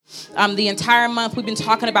The entire month we've been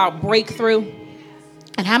talking about breakthrough.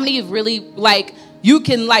 And how many of you really, you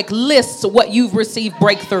can, list what you've received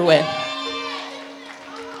breakthrough in?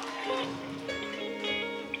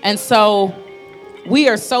 And so we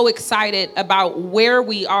are so excited about where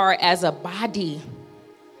we are as a body.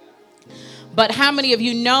 But how many of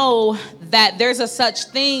you know that there's a such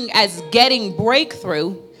thing as getting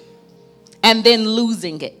breakthrough and then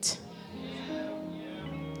losing it?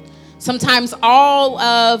 Sometimes all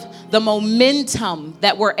of the momentum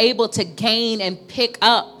that we're able to gain and pick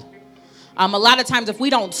up, a lot of times if we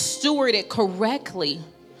don't steward it correctly,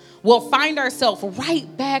 we'll find ourselves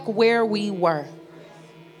right back where we were.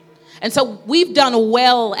 And so we've done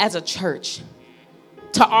well as a church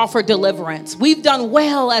to offer deliverance. We've done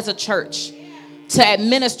well as a church to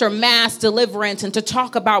administer mass deliverance and to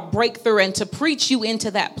talk about breakthrough and to preach you into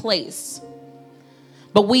that place.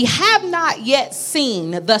 But we have not yet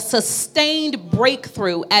seen the sustained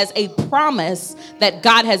breakthrough as a promise that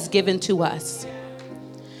God has given to us.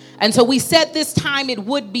 And so we said this time it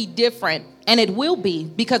would be different, and it will be,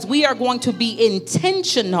 because we are going to be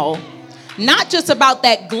intentional, not just about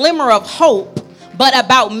that glimmer of hope, but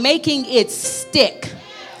about making it stick.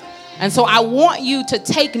 And so I want you to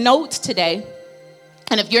take notes today.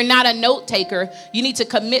 And if you're not a note taker, you need to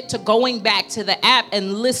commit to going back to the app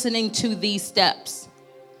and listening to these steps.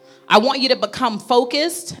 I want you to become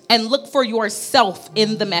focused and look for yourself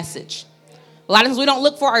in the message. A lot of times we don't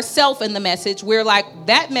look for ourselves in the message. We're like,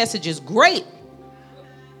 that message is great,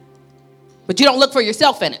 but you don't look for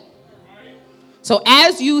yourself in it. So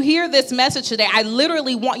as you hear this message today, I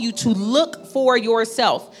literally want you to look for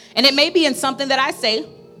yourself. And it may be in something that I say,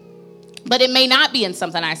 but it may not be in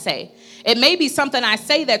something I say. It may be something I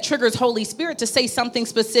say that triggers Holy Spirit to say something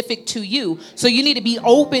specific to you. So you need to be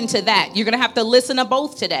open to that. You're going to have to listen to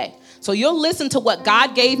both today. So you'll listen to what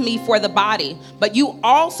God gave me for the body, but you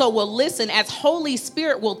also will listen as Holy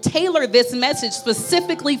Spirit will tailor this message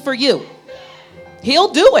specifically for you. He'll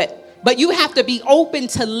do it, but you have to be open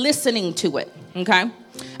to listening to it. Okay.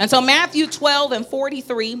 And so Matthew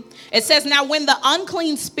 12:43, it says, now when the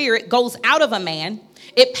unclean spirit goes out of a man,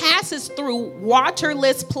 it passes through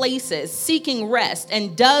waterless places seeking rest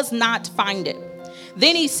and does not find it.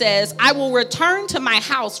 Then he says, I will return to my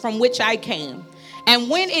house from which I came.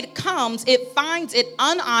 And when it comes, it finds it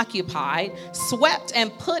unoccupied, swept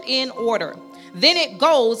and put in order. Then it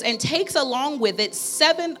goes and takes along with it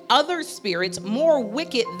 7 other spirits more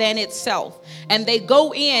wicked than itself. And they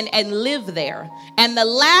go in and live there. And the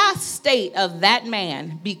last state of that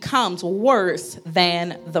man becomes worse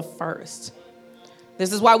than the first.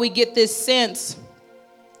 This is why we get this sense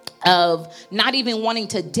of not even wanting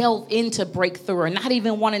to delve into breakthrough or not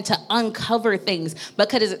even wanting to uncover things,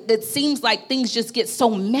 because it seems like things just get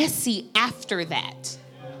so messy after that.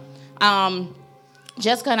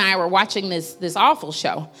 Jessica and I were watching this awful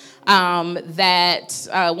show that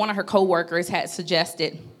one of her coworkers had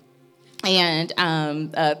suggested. And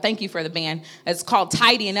thank you for the band. It's called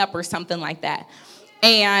Tidying Up or something like that.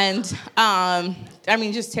 And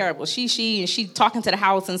just terrible. She talking to the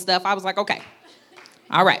house and stuff. I was like, okay,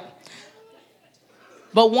 all right.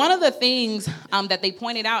 But one of the things that they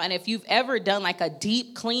pointed out, and if you've ever done like a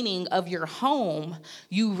deep cleaning of your home,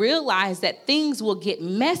 you realize that things will get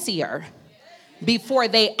messier before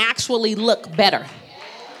they actually look better.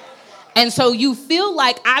 And so you feel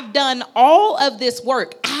like I've done all of this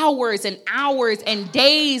work, hours and hours and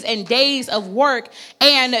days of work.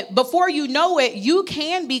 And before you know it, you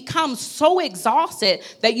can become so exhausted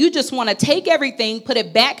that you just want to take everything, put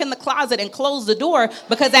it back in the closet and close the door,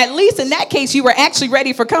 because at least in that case, you were actually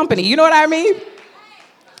ready for company. You know what I mean?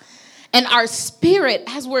 And our spirit,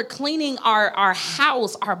 as we're cleaning our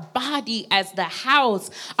house, our body as the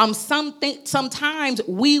house, sometimes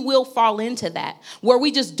we will fall into that, where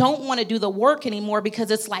we just don't want to do the work anymore,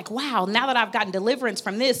 because it's like, wow, now that I've gotten deliverance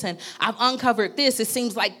from this and I've uncovered this, it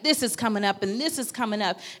seems like this is coming up and this is coming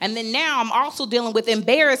up. And then now I'm also dealing with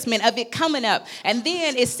embarrassment of it coming up. And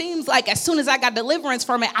then it seems like as soon as I got deliverance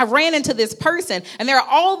from it, I ran into this person. And there are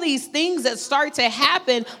all these things that start to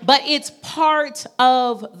happen, but it's part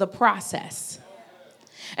of the process.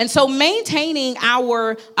 And so maintaining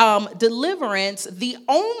our deliverance, the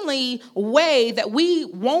only way that we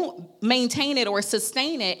won't maintain it or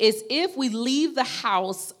sustain it is if we leave the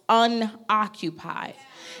house unoccupied.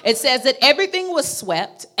 It says that everything was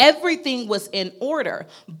swept, everything was in order,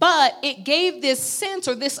 but it gave this sense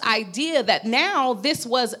or this idea that now this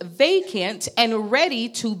was vacant and ready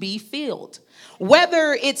to be filled.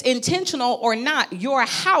 Whether it's intentional or not, your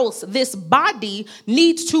house, this body,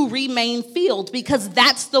 needs to remain filled because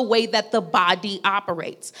that's the way that the body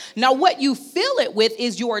operates. Now, what you fill it with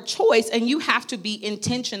is your choice, and you have to be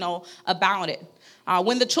intentional about it.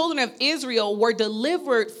 When the children of Israel were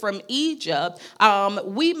delivered from Egypt,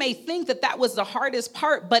 we may think that that was the hardest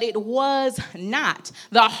part, but it was not.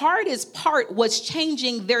 The hardest part was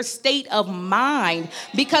changing their state of mind,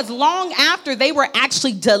 because long after they were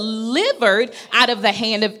actually delivered out of the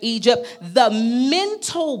hand of Egypt, the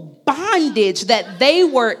mental bondage that they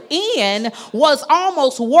were in was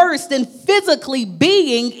almost worse than physically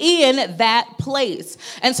being in that place.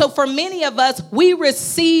 And so for many of us, we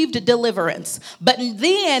received deliverance, but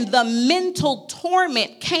then the mental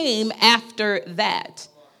torment came after that.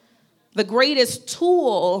 The greatest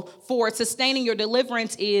tool for sustaining your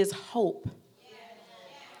deliverance is hope.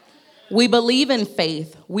 We believe in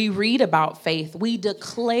faith. We read about faith. We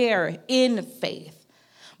declare in faith.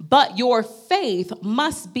 But your faith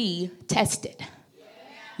must be tested.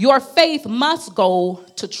 Your faith must go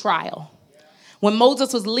to trial. When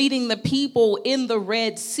Moses was leading the people in the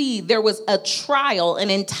Red Sea, there was a trial, an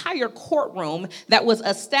entire courtroom that was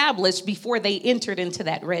established before they entered into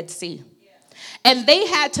that Red Sea. And they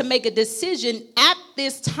had to make a decision at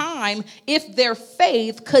this time if their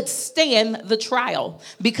faith could stand the trial,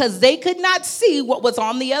 because they could not see what was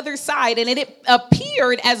on the other side, and it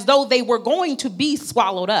appeared as though they were going to be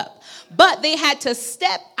swallowed up. But they had to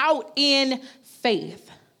step out in faith.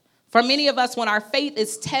 For many of us, when our faith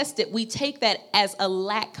is tested, we take that as a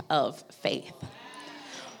lack of faith.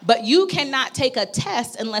 But you cannot take a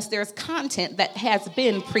test unless there's content that has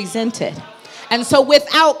been presented. And so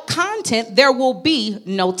without content, there will be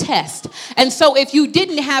no test. And so if you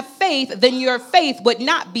didn't have faith, then your faith would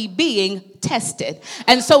not be being tested.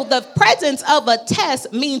 And so the presence of a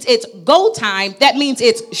test means it's go time. That means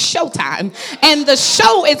it's show time. And the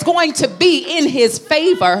show is going to be in his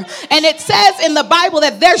favor. And it says in the Bible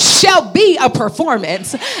that there shall be a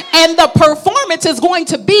performance. And the performance is going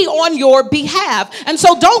to be on your behalf. And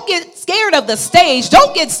so don't get scared of the stage.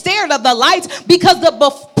 Don't get scared of the lights, because the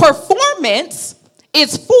performance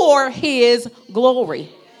is for his glory.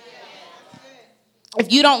 If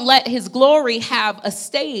you don't let his glory have a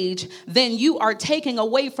stage, then you are taking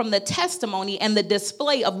away from the testimony and the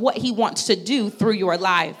display of what he wants to do through your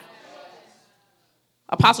life.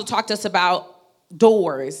 Apostle talked to us about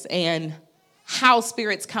doors and how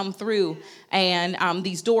spirits come through, and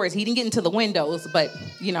these doors. He didn't get into the windows, but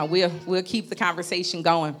we'll keep the conversation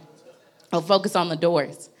going. I'll focus on the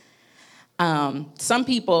doors. Some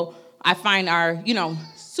people I find are,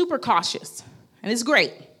 super cautious, and it's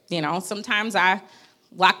great. Sometimes I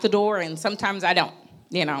lock the door and sometimes I don't.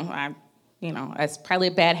 That's probably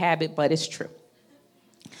a bad habit, but it's true.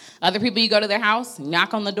 Other people, you go to their house,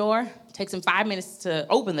 knock on the door, takes them 5 minutes to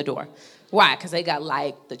open the door. Why? Because they got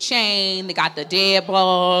like the chain, they got the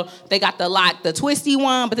deadbolt, they got the lock, the twisty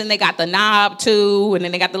one, but then they got the knob too, and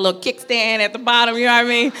then they got the little kickstand at the bottom, you know what I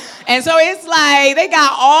mean? And so it's like they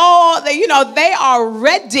got they are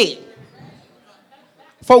ready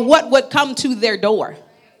for what would come to their door.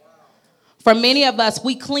 For many of us,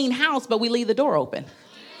 we clean house, but we leave the door open.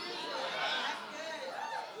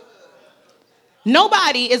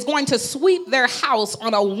 Nobody is going to sweep their house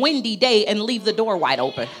on a windy day and leave the door wide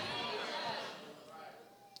open.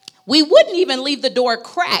 We wouldn't even leave the door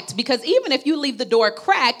cracked, because even if you leave the door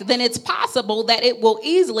cracked, then it's possible that it will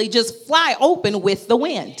easily just fly open with the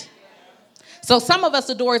wind. So some of us,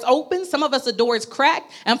 the door is open, some of us, the door is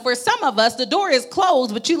cracked, and for some of us, the door is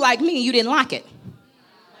closed, but you like me, you didn't lock it.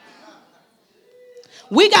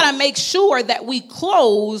 We got to make sure that we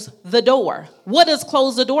close the door. What does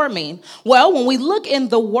close the door mean? Well, when we look in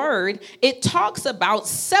the word, it talks about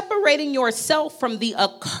separating yourself from the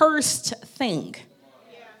accursed thing.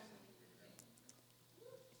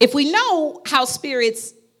 If we know how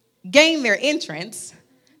spirits gain their entrance,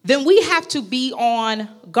 then we have to be on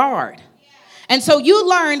guard. And so you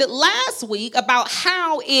learned last week about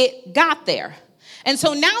how it got there. And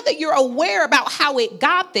so now that you're aware about how it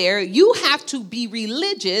got there, you have to be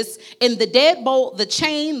religious in the deadbolt, the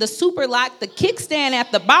chain, the super lock, the kickstand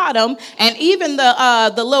at the bottom, and even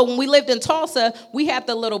the little, when we lived in Tulsa, we had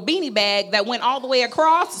the little beanie bag that went all the way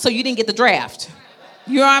across so you didn't get the draft.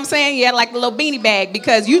 You know what I'm saying? You had like the little beanie bag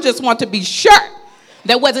because you just want to be sure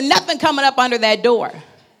there wasn't nothing coming up under that door.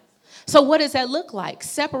 So what does that look like?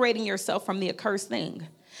 Separating yourself from the accursed thing.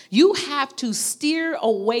 You have to steer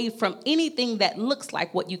away from anything that looks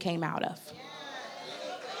like what you came out of.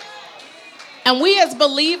 And we as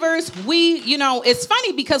believers, it's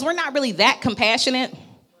funny because we're not really that compassionate,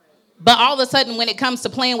 but all of a sudden when it comes to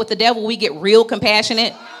playing with the devil, we get real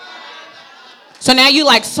compassionate. So now you're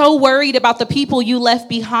like so worried about the people you left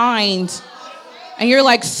behind. And you're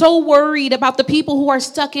like so worried about the people who are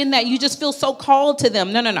stuck in that you just feel so called to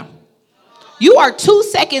them. No. You are 2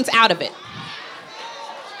 seconds out of it.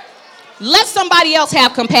 Let somebody else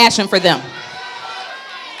have compassion for them.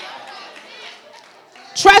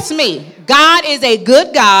 Trust me, God is a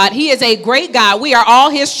good God. He is a great God. We are all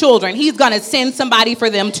his children. He's going to send somebody for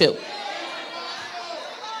them too.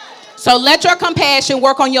 So let your compassion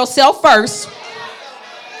work on yourself first.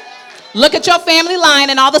 Look at your family line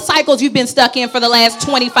and all the cycles you've been stuck in for the last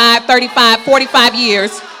 25, 35, 45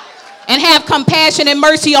 years. And have compassion and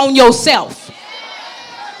mercy on yourself.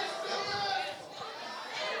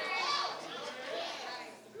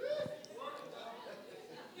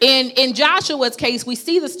 In Joshua's case, we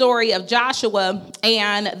see the story of Joshua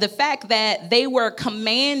and the fact that they were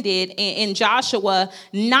commanded in Joshua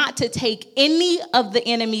not to take any of the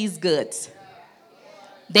enemy's goods.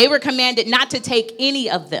 They were commanded not to take any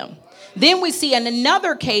of them. Then we see in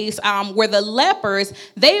another case where the lepers,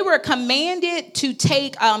 they were commanded to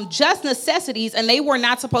take just necessities, and they were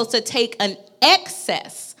not supposed to take an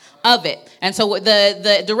excess of it. And so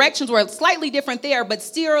the directions were slightly different there, but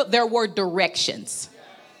still there were directions.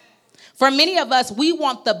 For many of us, we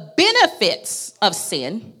want the benefits of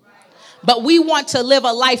sin, but we want to live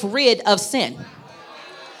a life rid of sin.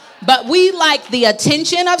 But we like the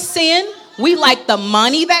attention of sin. We like the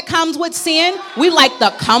money that comes with sin. We like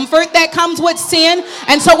the comfort that comes with sin.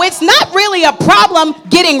 And so it's not really a problem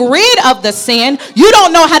getting rid of the sin. You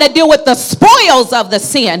don't know how to deal with the spoils of the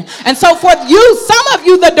sin. And so for you, some of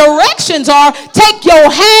you, the directions are take your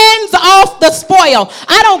hands off the spoil.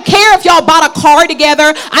 I don't care if y'all bought a car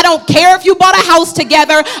together. I don't care if you bought a house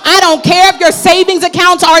together. I don't care if your savings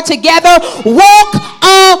accounts are together. Walk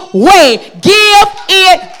away. Give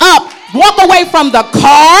it up. Walk away from the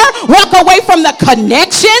car, walk away from the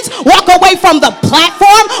connections, walk away from the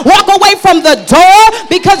platform, walk away from the door,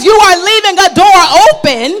 because you are leaving a door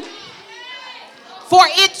open for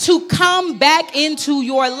it to come back into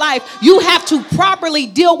your life. You have to properly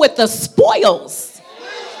deal with the spoils.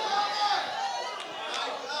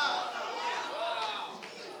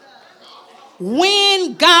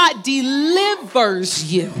 When God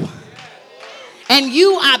delivers you and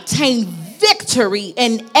you obtain victory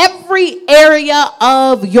in every area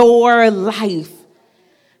of your life,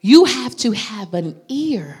 you have to have an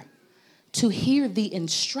ear to hear the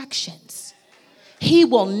instructions. He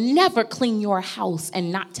will never clean your house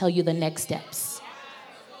and not tell you the next steps.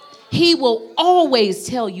 He will always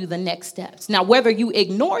tell you the next steps. Now, whether you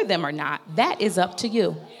ignore them or not, that is up to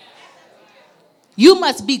you. You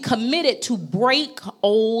must be committed to break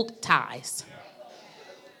old ties,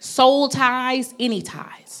 soul ties, any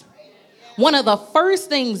ties. One of the first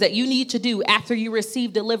things that you need to do after you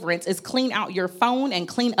receive deliverance is clean out your phone and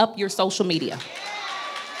clean up your social media.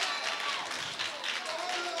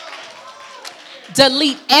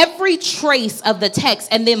 Delete every trace of the text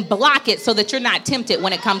and then block it so that you're not tempted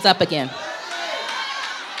when it comes up again.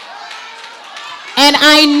 And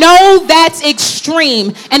I know that's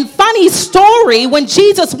extreme. And funny story, when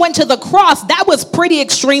Jesus went to the cross, that was pretty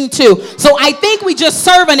extreme too. So I think we just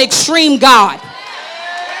serve an extreme God.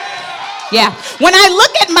 Yeah. When I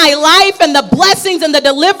look at my life and the blessings and the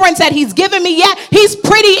deliverance that he's given me, yeah, he's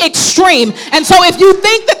pretty extreme. And so if you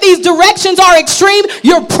think that these directions are extreme,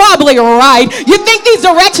 you're probably right. You think these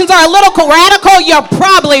directions are a little radical, you're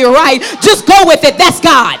probably right. Just go with it. That's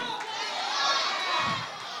God.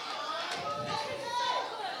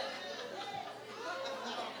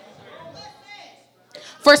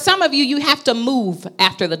 For some of you, you have to move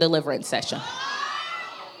after the deliverance session.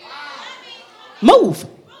 Move.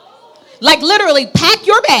 Like literally pack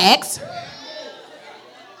your bags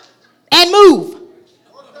and move.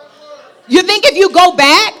 You think if you go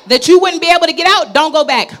back that you wouldn't be able to get out? Don't go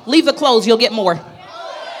back. Leave the clothes, you'll get more.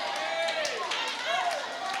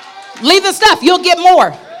 Leave the stuff, you'll get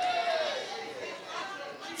more.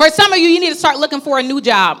 For some of you, you need to start looking for a new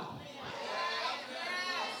job.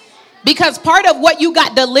 Because part of what you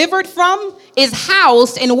got delivered from is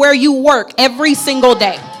housed in where you work every single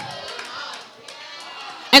day.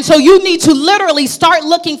 And so you need to literally start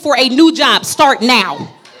looking for a new job. Start now.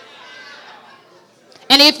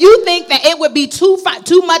 And if you think that it would be too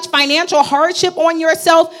much financial hardship on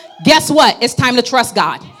yourself, guess what? It's time to trust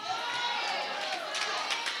God.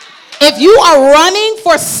 If you are running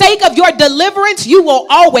for sake of your deliverance, you will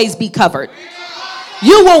always be covered.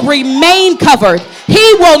 You will remain covered.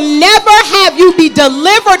 He will never have you be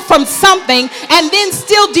delivered from something and then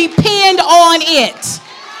still depend on it.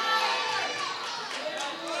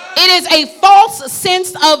 It is a false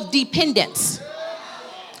sense of dependence.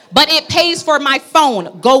 But it pays for my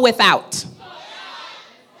phone. Go without.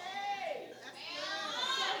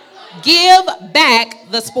 give back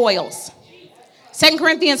the spoils. 2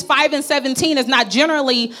 Corinthians 5:17 is not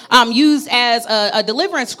generally used as a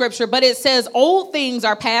deliverance scripture, but it says, old things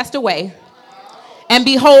are passed away, and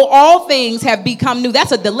behold, all things have become new.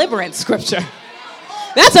 That's a deliverance scripture.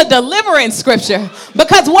 That's a deliverance scripture,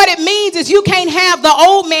 because what it means is you can't have the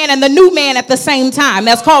old man and the new man at the same time.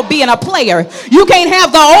 That's called being a player. You can't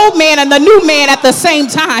have the old man and the new man at the same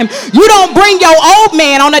time. You don't bring your old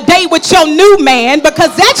man on a date with your new man,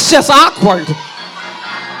 because that's just awkward.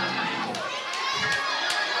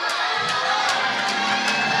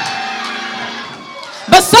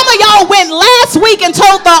 But some of y'all went last week and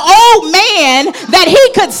told the old man that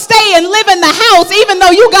he could stay and live in the house even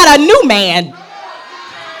though you got a new man.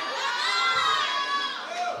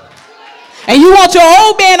 And you want your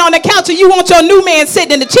old man on the couch and you want your new man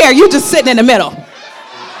sitting in the chair. You just sitting in the middle.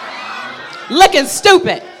 Looking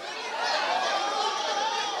stupid.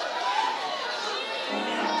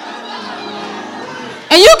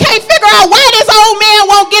 And you can't figure out why this old man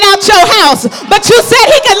won't get out your house. But you said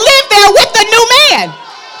he could live there with the new man.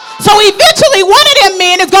 So eventually one of them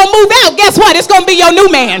men is going to move out. Guess what? It's going to be your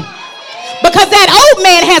new man. Because that old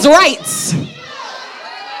man has rights.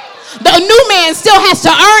 The new man still has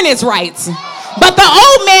to earn his rights. But the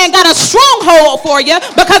old man got a stronghold for you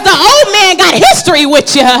because the old man got history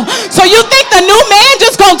with you. So you think the new man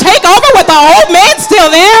just going to take over with the old man still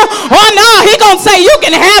there? Oh no, he going to say, you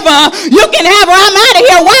can have her, I'm out of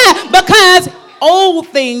here. Why? Because old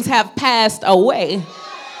things have passed away.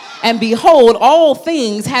 And behold, all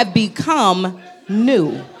things have become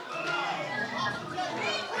new.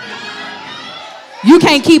 You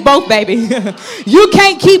can't keep both, baby. You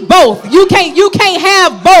can't keep both. You can't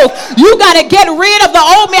have both. You got to get rid of the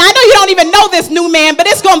old man. I know you don't even know this new man, but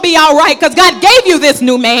it's going to be all right because God gave you this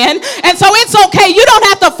new man. And so it's okay. You don't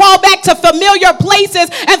have to fall back to familiar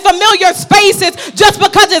places and familiar spaces just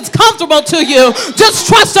because it's comfortable to you. Just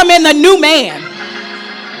trust him in the new man.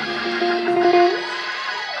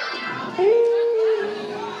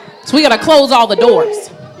 So we got to close all the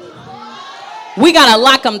doors. We got to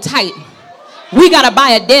lock them tight. We got to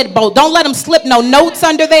buy a deadbolt. Don't let them slip no notes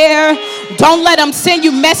under there. Don't let them send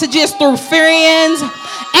you messages through friends. And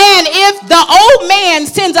if the old man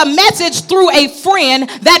sends a message through a friend,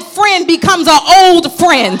 that friend becomes an old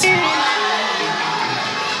friend.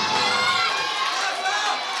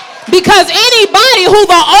 Because anybody who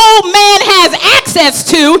the old man has access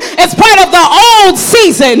to is part of the old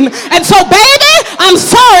season. And so, baby, I'm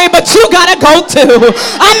sorry, but you gotta go too.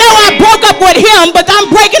 I know I broke up with him, but I'm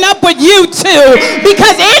breaking up with you too.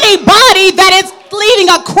 Because anybody that is leaving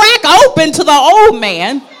a crack open to the old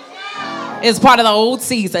man is part of the old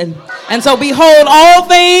season. And so behold, all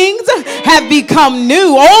things have become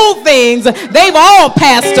new. Old things, they've all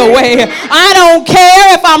passed away. I don't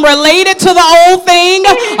care if I'm related to the old thing.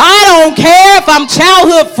 I don't care if I'm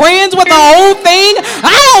childhood friends with the old thing.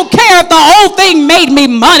 I don't care if the old thing made me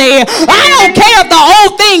money. I don't care if the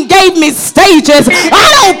old thing gave me stages. I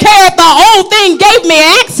don't care if the old thing gave me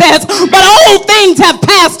access. But old things have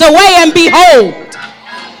passed away, and behold,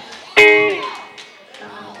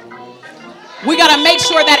 we got to make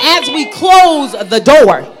sure that as we close the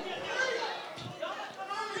door,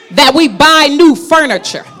 that we buy new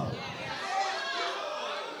furniture.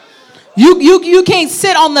 You can't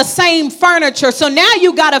sit on the same furniture. So now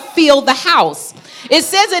you got to feel the house. It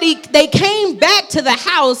says that they came back to the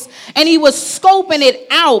house and he was scoping it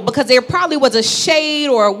out because there probably was a shade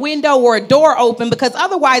or a window or a door open, because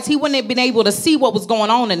otherwise he wouldn't have been able to see what was going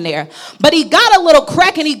on in there. But he got a little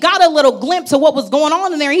crack and he got a little glimpse of what was going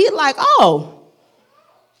on in there. He's like, oh,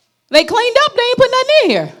 they cleaned up. They ain't put nothing in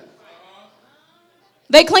here.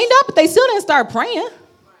 They cleaned up, but they still didn't start praying.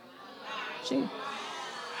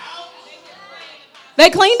 They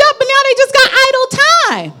cleaned up, but now they just got idle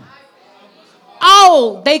time.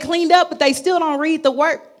 Oh, they cleaned up, but they still don't read the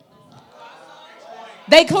word.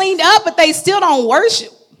 They cleaned up, but they still don't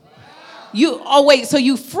worship. So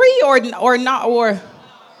you free or not, or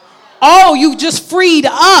oh, you just freed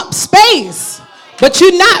up space. But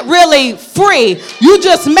you're not really free. You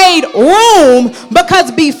just made room,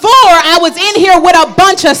 because before I was in here with a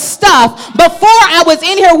bunch of stuff. Before I was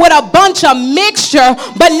in here with a bunch of mixture.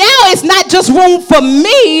 But now it's not just room for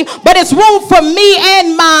me, but it's room for me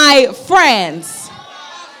and my friends.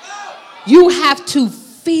 You have to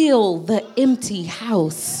fill the empty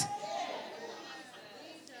house.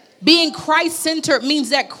 Being Christ-centered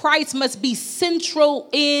means that Christ must be central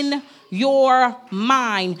in your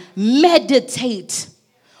mind. Meditate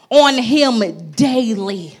on him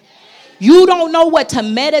daily. You don't know what to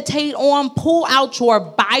meditate on? Pull out your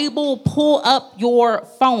Bible, pull up your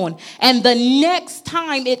phone. And the next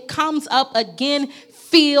time it comes up again,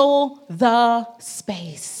 fill the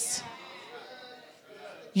space.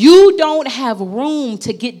 You don't have room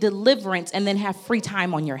to get deliverance and then have free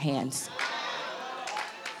time on your hands.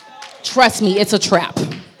 Trust me, it's a trap.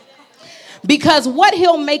 Because what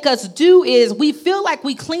he'll make us do is we feel like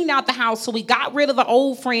we cleaned out the house, so we got rid of the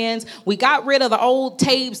old friends, we got rid of the old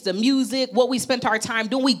tapes, the music, what we spent our time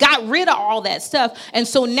doing. We got rid of all that stuff. And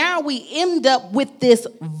so now we end up with this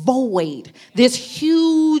void, this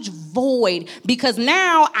huge void, because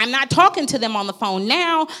now I'm not talking to them on the phone.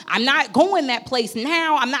 Now I'm not going that place.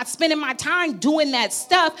 Now I'm not spending my time doing that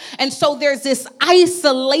stuff. And so there's this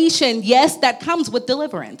isolation, yes, that comes with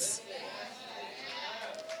deliverance.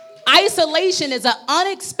 Isolation is an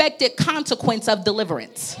unexpected consequence of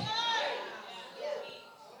deliverance.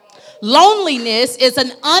 Loneliness is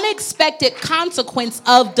an unexpected consequence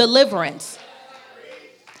of deliverance,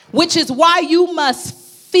 which is why you must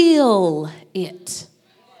feel it.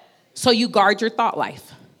 So you guard your thought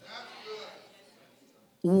life.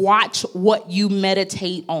 Watch what you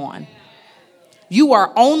meditate on. You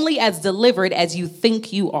are only as delivered as you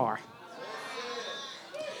think you are.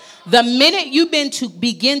 The minute you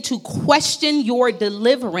begin to question your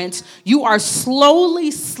deliverance, you are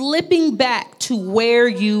slowly slipping back to where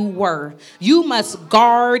you were. You must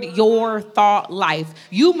guard your thought life.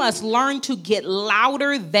 You must learn to get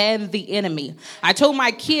louder than the enemy. I told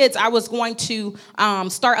my kids I was going to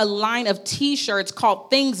start a line of t-shirts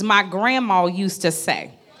called Things My Grandma Used to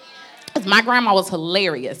Say. My grandma was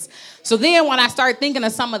hilarious. So then when I started thinking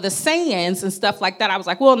of some of the sayings and stuff like that, I was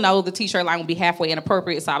like, well, no, the t-shirt line would be halfway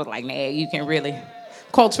inappropriate. So I was like, nah, you can really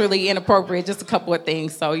culturally inappropriate, just a couple of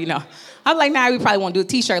things. So, I was like, nah, we probably won't do a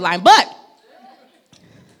t-shirt line. But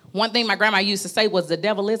one thing my grandma used to say was the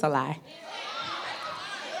devil is a lie.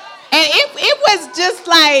 And it was just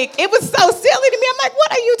like, it was so silly to me. I'm like,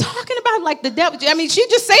 what are you talking about? Like the devil. I mean, she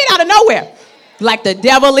just say it out of nowhere. Like the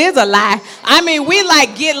devil is a lie. I mean, we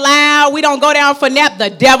like get loud. We don't go down for nap. The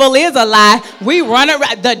devil is a lie. We run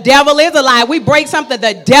around. The devil is a lie. We break something.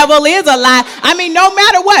 The devil is a lie. I mean, no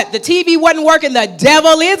matter what. The TV wasn't working. The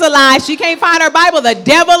devil is a lie. She can't find her Bible. The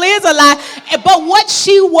devil is a lie. But what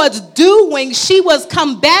she was doing, she was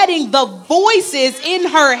combating the voices in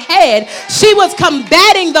her head. She was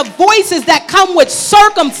combating the voices that come with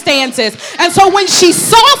circumstances. And so when she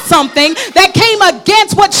saw something that came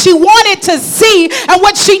against what she wanted to see, and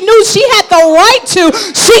what she knew she had the right to,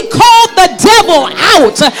 she called the devil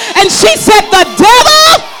out. And she said, the devil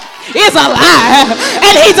is a lie.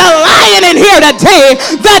 And he's a lying in here today.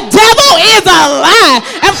 The devil is a lie.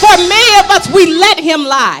 And for many of us, we let him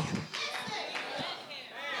lie.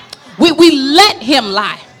 We let him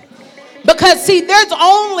lie. Because, see, there's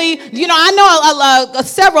only, I know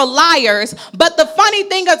several liars, but the funny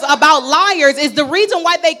thing is about liars is the reason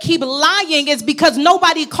why they keep lying is because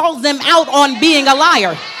nobody calls them out on being a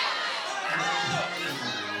liar.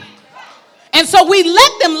 And so we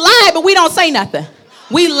let them lie, but we don't say nothing.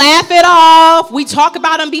 We laugh it off. We talk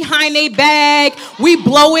about them behind their back. We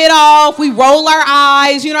blow it off. We roll our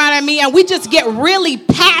eyes, you know what I mean? And we just get really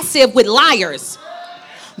passive with liars.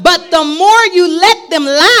 But the more you let them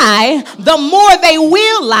lie, the more they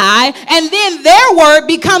will lie. And then their word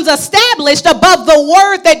becomes established above the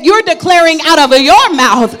word that you're declaring out of your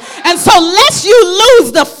mouth. And so lest you lose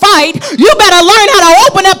the fight, you better learn how to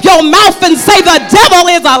open up your mouth and say, the devil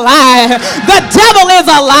is a lie. The devil is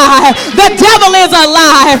a lie. The devil is a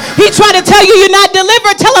lie. He tried to tell you you're not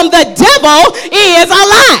delivered. Tell him the devil is a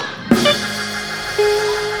lie.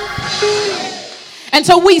 And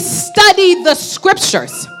so we study the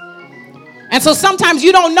scriptures. And so sometimes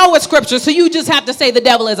you don't know a scripture, so you just have to say the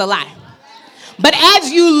devil is a lie. But as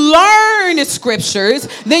you learn scriptures,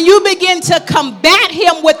 then you begin to combat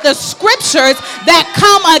him with the scriptures that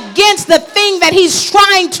come against the thing that he's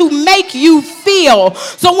trying to make you feel.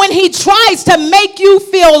 So when he tries to make you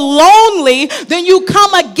feel lonely, then you come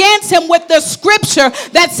against him with the scripture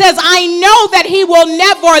that says, I know that he will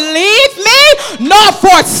never leave me nor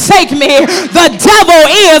forsake me. The devil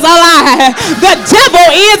is a lie. The devil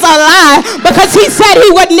is a lie because he said he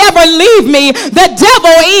would never leave me. The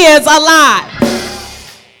devil is a lie.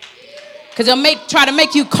 Because he'll try to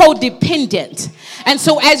make you codependent. And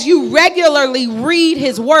so as you regularly read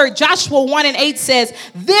his word, Joshua 1:8 says,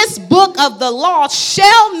 this book of the law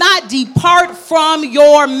shall not depart from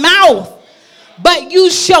your mouth, but you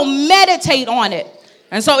shall meditate on it.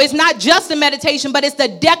 And so it's not just a meditation, but it's the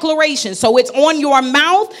declaration. So it's on your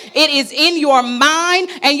mouth, it is in your mind,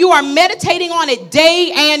 and you are meditating on it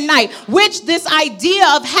day and night, which this idea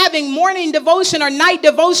of having morning devotion or night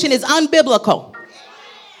devotion is unbiblical.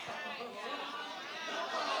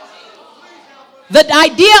 The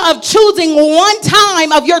idea of choosing one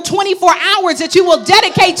time of your 24 hours that you will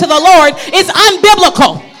dedicate to the Lord is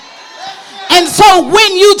unbiblical. And so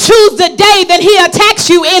when you choose the day, then he attacks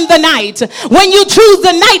you in the night. When you choose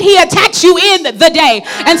the night, he attacks you in the day.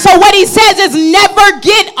 And so what he says is never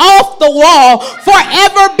get off the wall.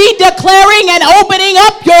 Forever be declaring and opening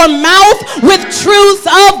up your mouth with truths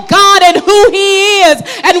of God and who he is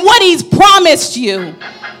and what he's promised you.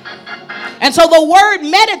 And so the word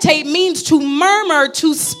meditate means to murmur,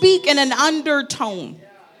 to speak in an undertone.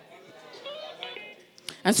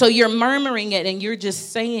 And so you're murmuring it and you're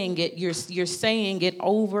just saying it. You're saying it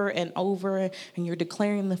over and over, and you're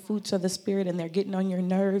declaring the fruits of the Spirit, and they're getting on your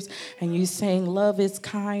nerves. And you're saying love is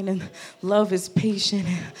kind and love is patient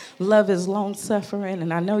and love is long suffering.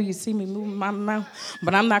 And I know you see me moving my mouth,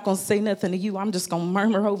 but I'm not going to say nothing to you. I'm just going to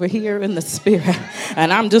murmur over here in the Spirit.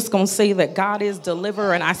 And I'm just going to say that God is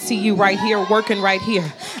deliverer, and I see you right here working right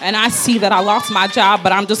here. And I see that I lost my job,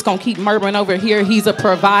 but I'm just going to keep murmuring over here. He's a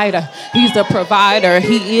provider. He's the provider.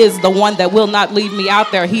 He is the one that will not leave me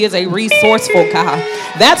out there. He is a resourceful God.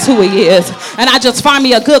 That's who he is. And I just find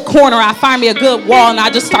me a good corner. I find me a good wall, and I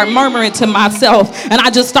just start murmuring to myself, and I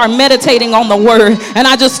just start meditating on the word, and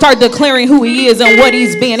I just start declaring who he is and what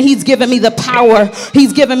he's been. He's given me the power.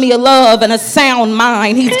 He's given me a love and a sound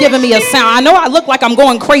mind. He's given me a sound. I know I look like I'm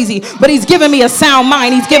going crazy, but he's given me a sound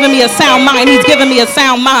mind. He's given me a sound mind. He's given me a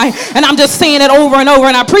sound mind. And I'm just saying it over and over,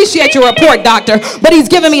 and I appreciate your report, doctor, but he's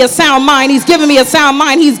given me a sound mind. He's given me a sound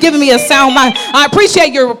mind. He's given me a sound mind. I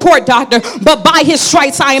appreciate your report, doctor, but by his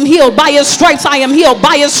stripes I am healed. By his stripes I am healed.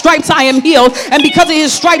 By his stripes I am healed. And because of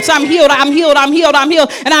his stripes I'm healed. I'm healed. I'm healed. I'm healed.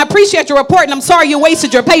 And I appreciate your report, and I'm sorry you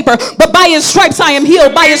wasted your paper, but by his stripes I am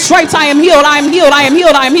healed. By his stripes I am healed. I am healed. I am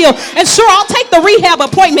healed. I am healed. And sure, I'll take the rehab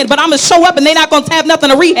appointment, but I'm going to show up and they're not going to have nothing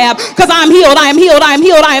to rehab because I'm healed. I am healed. I am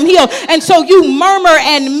healed. I am healed. And so you murmur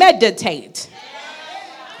and meditate.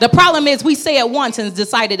 The problem is we say it once and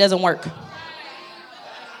decide it doesn't work.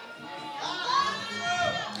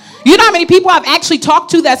 You know how many people I've actually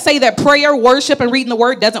talked to that say that prayer, worship, and reading the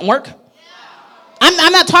word doesn't work?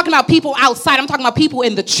 I'm not talking about people outside. I'm talking about people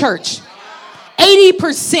in the church.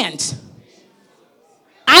 80%.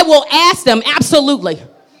 I will ask them, absolutely.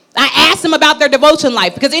 I ask them about their devotion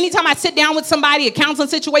life, because anytime I sit down with somebody, a counseling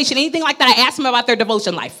situation, anything like that, I ask them about their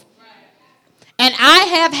devotion life. And I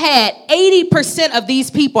have had 80% of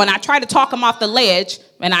these people, and I try to talk them off the ledge,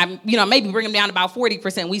 and I, maybe bring them down to about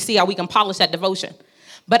 40%. We see how we can polish that devotion.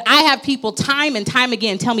 But I have people time and time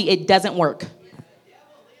again tell me it doesn't work.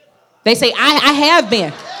 They say, I have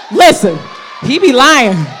been. Listen, he be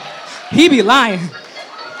lying. He be lying.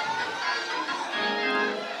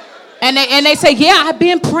 And they say, yeah, I've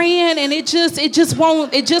been praying and it just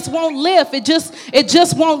won't lift. It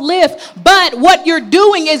just won't lift. But what you're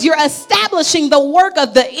doing is you're establishing the work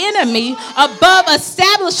of the enemy above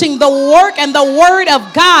establishing the work and the word of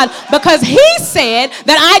God, because he said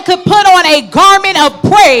that I could put on a garment of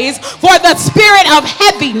praise for the spirit of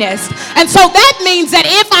heaviness. And so that means that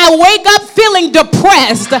if I wake up feeling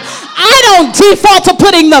depressed, I don't default to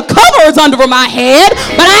putting the covers under my head,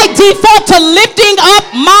 but I default to lifting up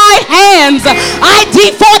my hands. I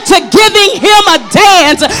default to giving him a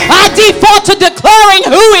dance. I default to declaring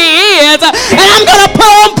who he is. And I'm going to put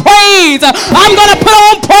on praise. I'm going to put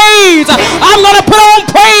on praise. I'm going to put on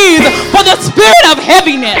praise for the spirit of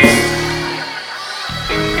heaviness.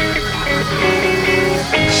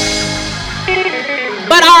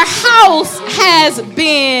 But our house has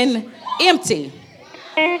been empty.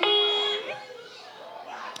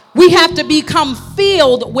 We have to become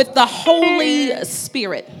filled with the Holy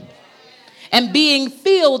Spirit. And being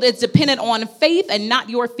filled is dependent on faith and not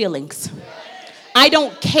your feelings. I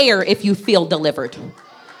don't care if you feel delivered.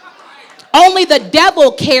 Only the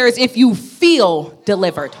devil cares if you feel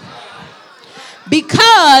delivered.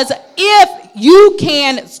 Because if you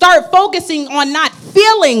can start focusing on not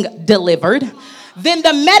feeling delivered, then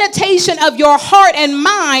the meditation of your heart and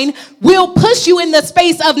mind will push you in the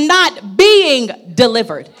space of not being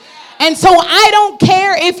delivered. And so I don't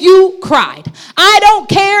care if you cried. I don't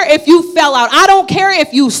care if you fell out. I don't care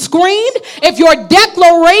if you screamed. If your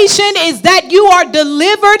declaration is that you are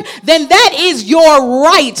delivered, then that is your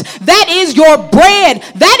right. That is your bread.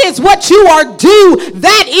 That is what you are due.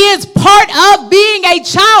 That is part of being a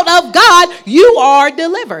child of God. You are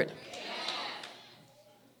delivered.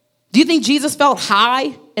 Do you think Jesus felt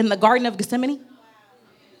high in the Garden of Gethsemane?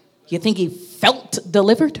 You think he felt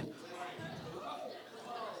delivered?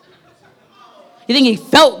 You think he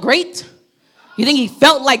felt great? You think he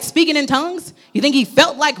felt like speaking in tongues? You think he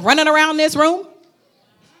felt like running around this room?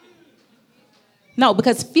 No,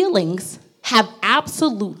 because feelings have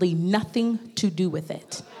absolutely nothing to do with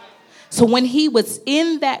it. So when he was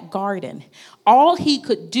in that garden, all he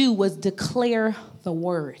could do was declare the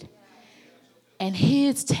word. And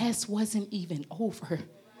his test wasn't even over.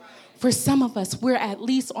 For some of us, we're at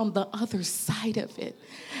least on the other side of it.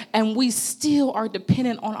 And we still are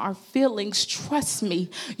dependent on our feelings. Trust me,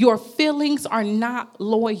 your feelings are not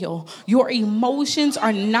loyal. Your emotions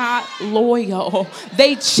are not loyal.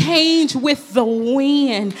 They change with the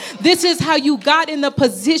wind. This is how you got in the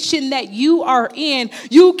position that you are in.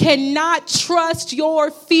 You cannot trust your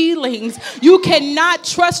feelings. You cannot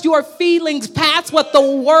trust your feelings past what the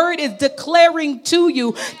word is declaring to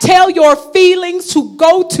you. Tell your feelings to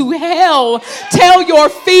go to hell. Tell your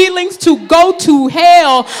feelings to go to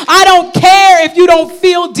hell. I don't care if you don't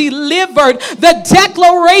feel delivered. The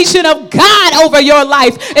declaration of God over your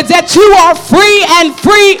life is that you are free and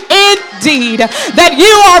free indeed. That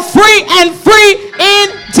you are free and free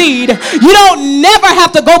indeed. You don't never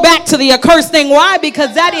have to go back to the accursed thing. Why?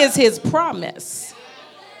 Because that is his promise.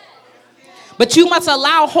 But you must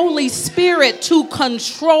allow Holy Spirit to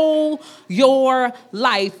control your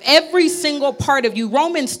life. Every single part of you.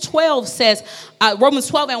 Romans 12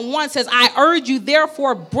 and 1 says, I urge you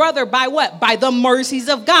therefore, brother, by what? By the mercies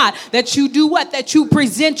of God, that you do what? That you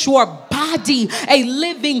present your body a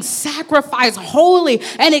living sacrifice, holy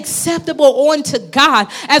and acceptable unto God.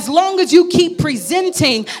 As long as you keep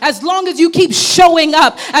presenting, as long as you keep showing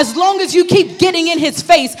up, as long as you keep getting in his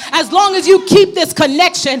face, as long as you keep this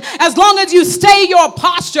connection, as long as you stay your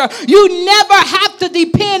posture, you never have to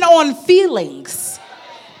depend on feelings.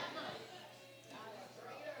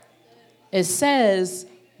 It says,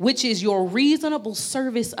 which is your reasonable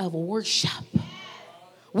service of worship.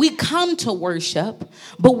 We come to worship,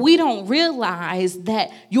 but we don't realize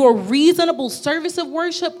that your reasonable service of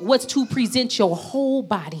worship was to present your whole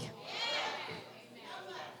body.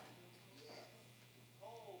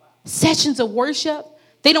 Sessions of worship,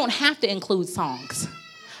 they don't have to include songs,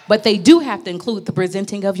 but they do have to include the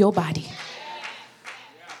presenting of your body.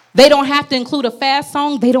 They don't have to include a fast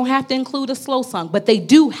song. They don't have to include a slow song. But they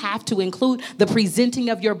do have to include the presenting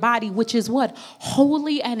of your body, which is what?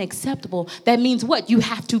 Holy and acceptable. That means what? You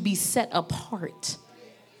have to be set apart.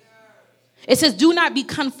 It says, do not be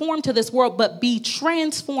conformed to this world, but be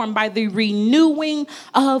transformed by the renewing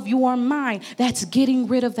of your mind. That's getting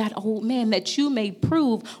rid of that old man, that you may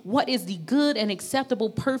prove what is the good and acceptable,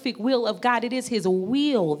 perfect will of God. It is his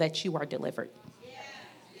will that you are delivered.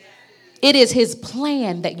 It is his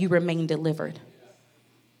plan that you remain delivered.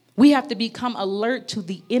 We have to become alert to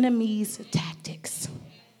the enemy's tactics.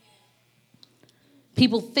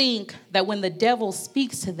 People think that when the devil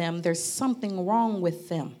speaks to them, there's something wrong with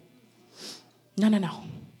them. No.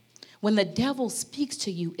 When the devil speaks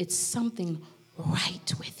to you, it's something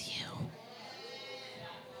right with you.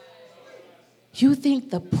 You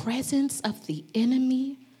think the presence of the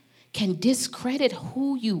enemy can discredit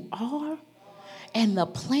who you are and the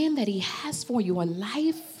plan that he has for your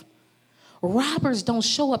life? Robbers don't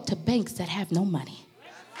show up to banks that have no money.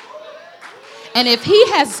 And if he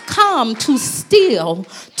has come to steal,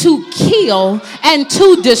 to kill, and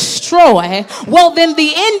to destroy, well, then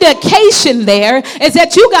the indication there is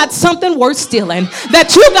that you got something worth stealing,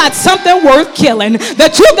 that you got something worth killing,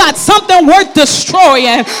 that you got something worth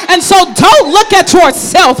destroying. And so don't look at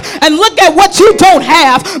yourself and look at what you don't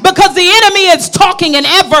have, because the enemy is talking and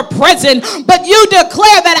ever present. But you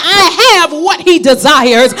declare that I have what he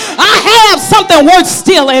desires. I have something worth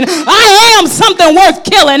stealing. I am something worth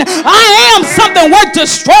killing. I am something worth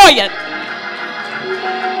destroying.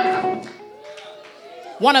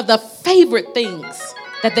 One of the favorite things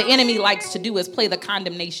that the enemy likes to do is play the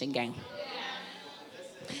condemnation game.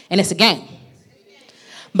 And it's a game.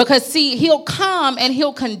 Because see, he'll come and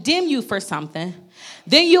he'll condemn you for something.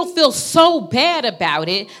 Then you'll feel so bad about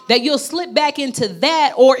it that you'll slip back into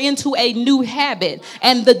that or into a new habit.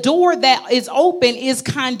 And the door that is open is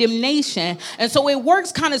condemnation. And so it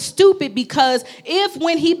works kind of stupid, because if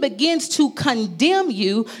when he begins to condemn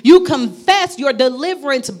you, you confess your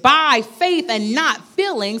deliverance by faith and not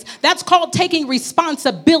feelings, that's called taking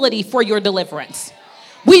responsibility for your deliverance.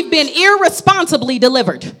 We've been irresponsibly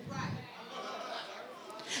delivered.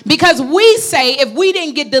 Because we say if we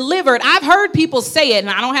didn't get delivered, I've heard people say it, and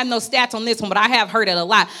I don't have no stats on this one, but I have heard it a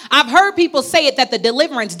lot. I've heard people say it that the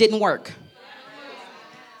deliverance didn't work.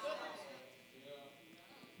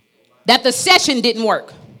 That the session didn't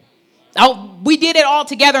work. Oh, we did it all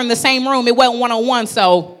together in the same room. It wasn't one-on-one,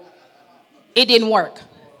 so it didn't work.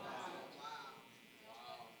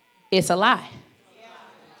 It's a lie.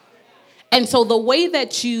 And so the way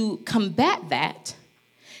that you combat that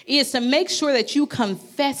is to make sure that you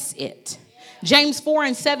confess it. James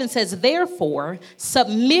 4:7 says, therefore,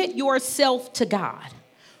 submit yourself to God.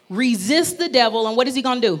 resist the devil, and what is he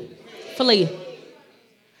going to do? Flee.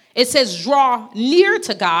 It says draw near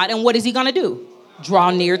to God, and what is he going to do?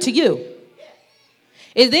 Draw near to you.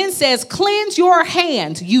 It then says cleanse your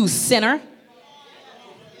hands, you sinner,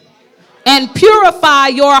 and purify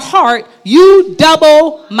your heart, you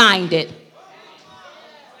double-minded.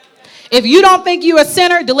 If you don't think you're a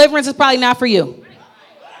sinner, deliverance is probably not for you.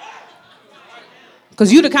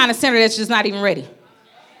 Because you're the kind of sinner that's just not even ready.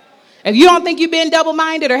 If you don't think you've been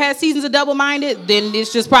double-minded or had seasons of double-minded, then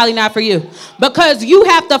it's just probably not for you. Because you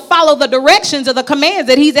have to follow the directions of the commands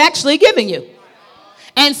that he's actually giving you.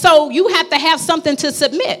 And so you have to have something to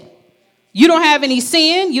submit. You don't have any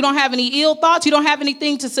sin. You don't have any ill thoughts. You don't have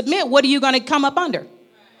anything to submit. What are you going to come up under?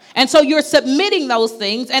 And so you're submitting those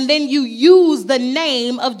things, and then you use the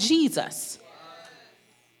name of Jesus.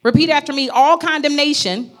 Repeat after me. All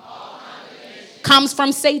condemnation comes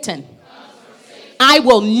from Satan. I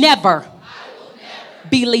will never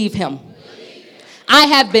believe him. I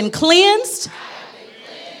have been cleansed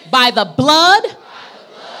by the blood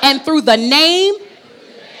and through the name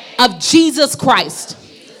of Jesus Christ.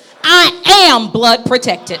 I am blood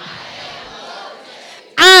protected.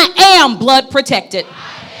 I am blood protected.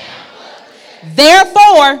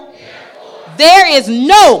 Therefore, there is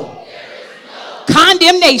no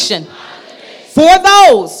condemnation for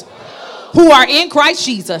those who are in Christ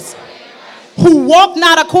Jesus, who walk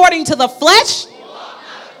not according to the flesh,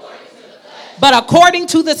 but according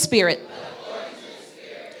to the Spirit.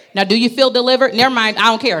 Now, do you feel delivered? Never mind, I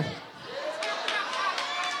don't care.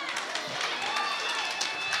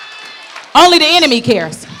 Only the enemy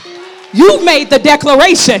cares. You made the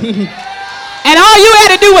declaration. And all you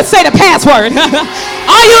had to do was say the password.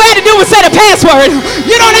 All you had to do was say the password.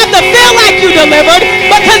 You don't have to feel like you delivered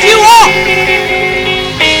because you are.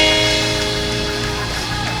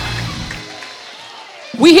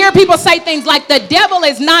 We hear people say things like the devil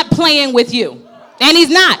is not playing with you. And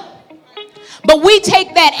he's not. But we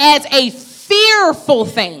take that as a fearful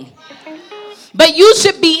thing. But you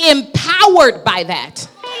should be empowered by that.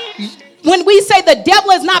 When we say the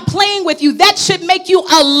devil is not playing with you, that should make you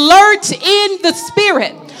alert in the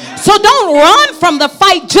spirit. So don't run from the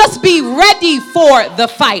fight. Just be ready for the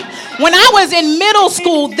fight. When I was in middle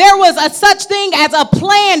school, there was a such thing as a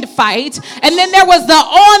planned fight, and then there was the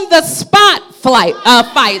on-the-spot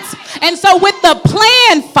fights. And so with the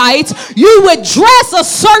planned fights, you would dress a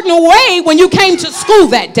certain way when you came to school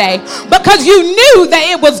that day because you knew that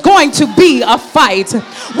it was going to be a fight.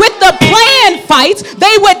 With the planned fights,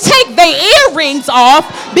 they would take their earrings off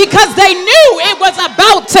because they knew it was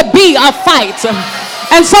about to be a fight.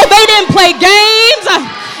 And so they didn't play games,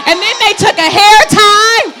 and then they took a hair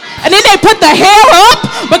tie, and then they put the hair up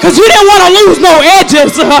because you didn't want to lose no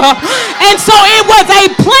edges. And so it was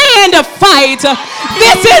a planned fight.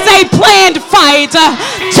 This is a planned fight.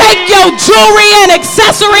 Take your jewelry and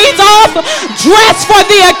accessories off. Dress for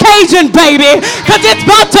the occasion, baby, because it's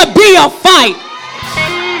about to be a fight.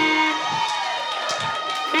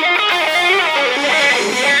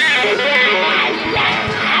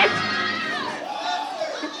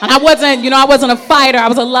 And I wasn't a fighter. I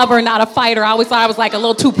was a lover, not a fighter. I always thought I was like a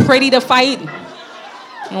little too pretty to fight.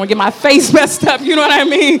 I don't want to get my face messed up, you know what I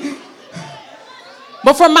mean?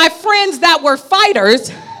 But for my friends that were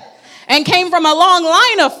fighters and came from a long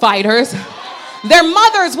line of fighters, their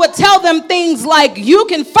mothers would tell them things like, you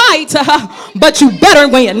can fight, but you better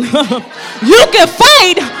win. You can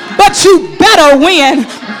fight, but you better win.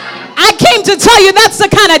 I came to tell you that's the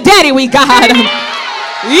kind of daddy we got.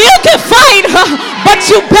 You can fight, but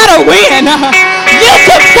you better win. You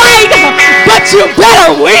can fight, but you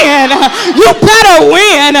better win. You better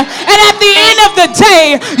win. And at the end of the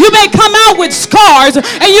day, you may come out with scars,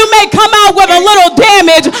 and you may come out with a little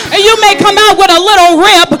damage, and you may come out with a little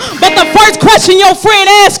rip, but the first question your friend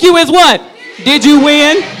asks you is what? Did you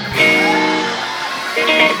win?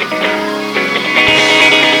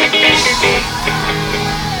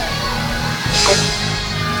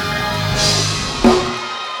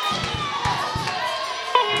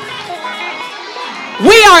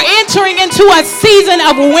 We are entering into a season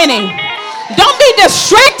of winning. Don't be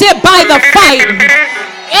distracted by the fight.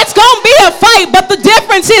 It's going to be a fight, but the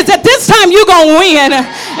difference is that this time you're going to win,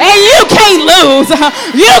 and you can't lose.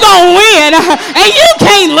 You're going to win, and you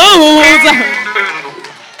can't lose.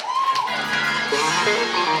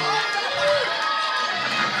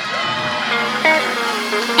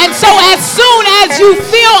 And so as soon as you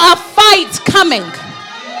feel a fight coming,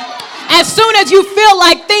 As soon as you feel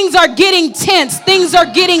like things are getting tense, things are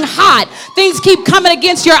getting hot, things keep coming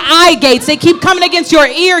against your eye gates, they keep coming against your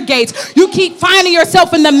ear gates, you keep finding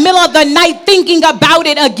yourself in the middle of the night thinking about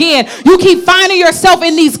it again. You keep finding yourself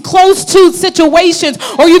in these close to situations,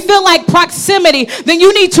 or you feel like proximity, then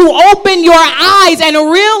you need to open your eyes and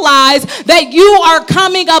realize that you are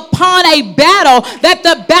coming upon a battle, that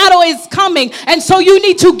the battle is coming. And so you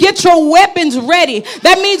need to get your weapons ready.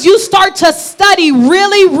 That means you start to study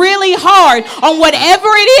really, really hard on whatever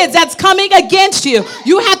it is that's coming against you.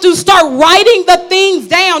 You have to start writing the things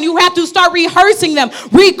down. You have to start rehearsing them,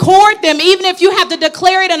 record them, even if you have to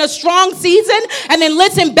declare it in a strong season and then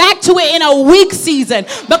listen back to it in a weak season,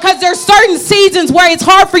 because there's certain seasons where it's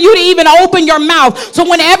hard for you to even open your mouth. So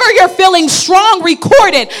whenever you're feeling strong,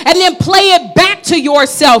 record it and then play it back to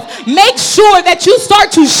yourself. Make sure that you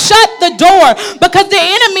start to shut the door, because the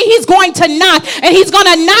enemy, he's going to knock, and he's going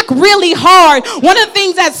to knock really hard. One of the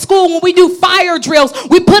things at school when we do fire drills,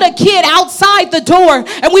 we put a kid outside the door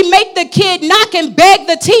and we make the kid knock and beg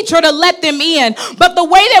the teacher to let them in. But the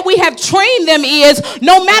way that we have trained them is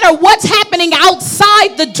no matter what's happening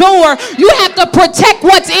outside the door, you have to protect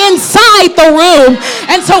what's inside the room.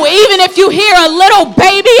 And so even if you hear a little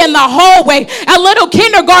baby in the hallway, a little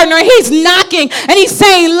kindergartner, he's knocking and he's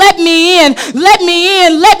saying, let me in, let me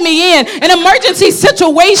in, let me in. In emergency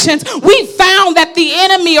situations, we found that the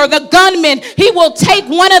enemy or the gunman, he will take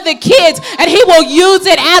one of the kids and he will use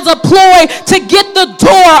it as a ploy to get the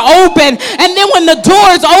door open. And then when the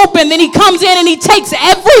door is open, then he comes in and he takes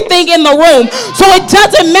everything in the room. So it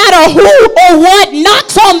doesn't matter who or what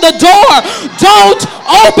knocks on the door. Don't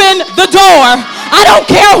open the door. I don't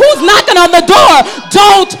care who's knocking on the door.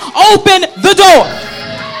 Don't open the door.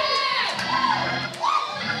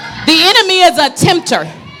 The enemy is a tempter.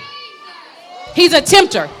 He's a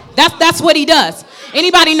tempter. That's what he does.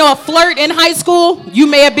 Anybody know a flirt in high school? You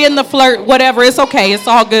may have been the flirt, whatever. It's okay. It's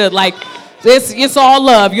all good. Like, it's all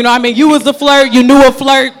love. You know what I mean? You was the flirt. You knew a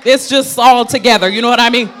flirt. It's just all together. You know what I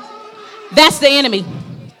mean? That's the enemy.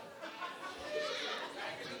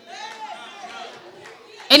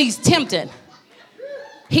 And he's tempted.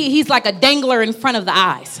 He's like a dangler in front of the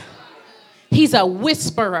eyes. He's a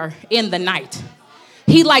whisperer in the night.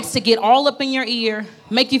 He likes to get all up in your ear,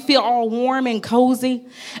 make you feel all warm and cozy.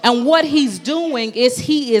 And what he's doing is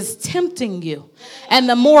he is tempting you. And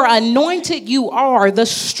the more anointed you are, the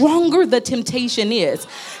stronger the temptation is.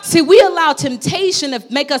 See, we allow temptation to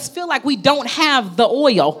make us feel like we don't have the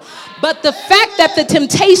oil. But the fact that the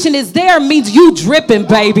temptation is there means you dripping,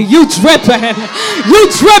 baby. You dripping.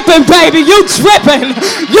 You dripping, baby. You dripping.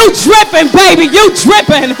 You dripping, baby. You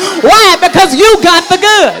dripping. Why? Because you got the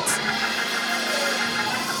goods.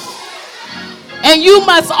 And you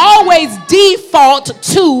must always default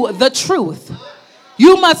to the truth.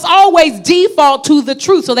 You must always default to the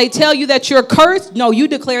truth. So they tell you that you're cursed. No, you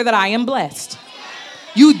declare that I am blessed.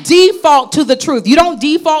 You default to the truth. You don't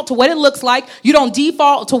default to what it looks like. You don't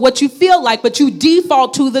default to what you feel like, but you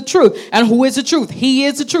default to the truth. And who is the truth? He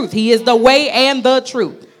is the truth. He is the way and the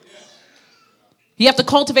truth. You have to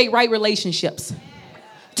cultivate right relationships.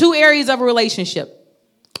 2 areas of a relationship.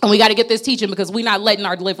 And we got to get this teaching because we're not letting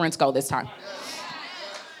our deliverance go this time.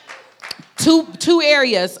 Two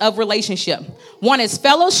areas of relationship. One is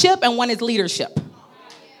fellowship and one is leadership.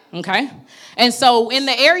 Okay? And so in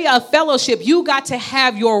the area of fellowship, you got to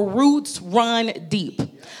have your roots run deep.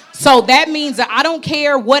 So that means that I don't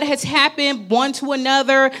care what has happened one to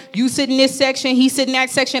another. You sit in this section, he sit in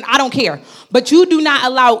that section. I don't care. But you do not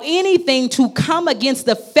allow anything to come against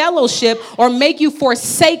the fellowship or make you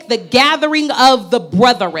forsake the gathering of the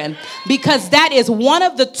brethren, because that is one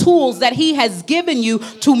of the tools that he has given you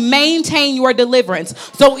to maintain your deliverance.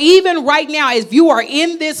 So even right now, if you are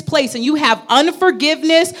in this place and you have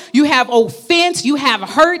unforgiveness, you have offense, you have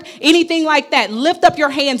hurt, anything like that, lift up your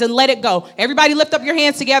hands and let it go. Everybody lift up your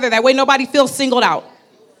hands together. That way nobody feels singled out.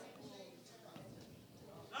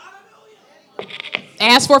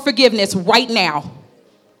 Ask for forgiveness right now.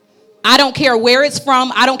 I don't care where it's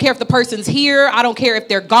from. I don't care if the person's here. I don't care if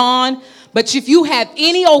they're gone. But if you have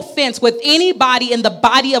any offense with anybody in the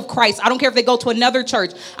body of Christ, I don't care if they go to another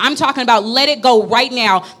church. I'm talking about let it go right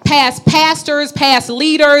now. Past pastors, past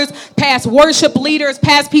leaders, past worship leaders,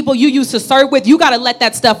 past people you used to serve with. You got to let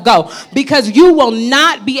that stuff go, because you will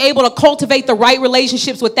not be able to cultivate the right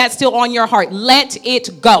relationships with that still on your heart. Let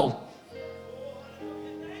it go.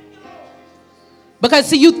 Because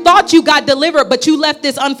see, you thought you got delivered, but you left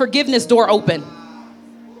this unforgiveness door open.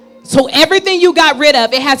 So everything you got rid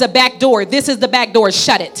of, it has a back door. This is the back door.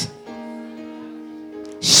 Shut it.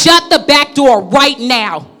 Shut the back door right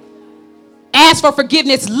now. Ask for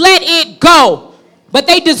forgiveness. Let it go. But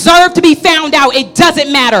they deserve to be found out. It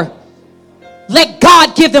doesn't matter. Let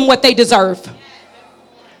God give them what they deserve,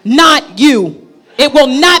 not you. It will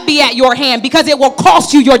not be at your hand because it will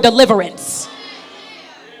cost you your deliverance.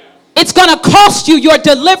 It's going to cost you your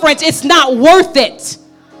deliverance. It's not worth it.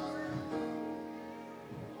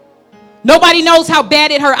 Nobody knows how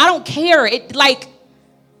bad it hurt. I don't care.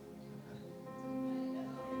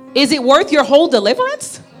 Is it worth your whole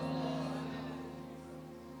deliverance?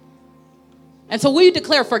 And so we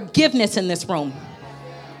declare forgiveness in this room.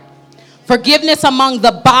 Forgiveness among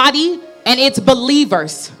the body and its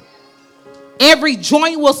believers. Every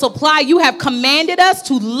joint will supply. You have commanded us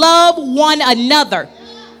to love one another.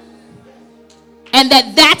 And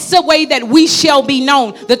that's the way that we shall be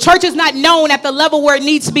known. The church is not known at the level where it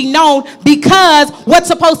needs to be known because what's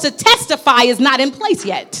supposed to testify is not in place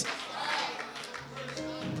yet.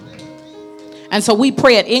 And so we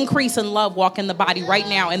pray an increase in love walk in the body right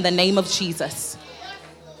now in the name of Jesus.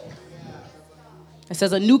 It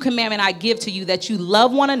says, a new commandment I give to you, that you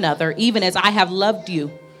love one another even as I have loved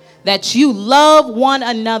you. That you love one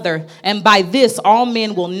another, and by this all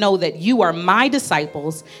men will know that you are my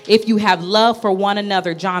disciples if you have love for one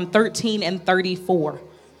another. John 13:34.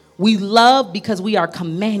 We love because we are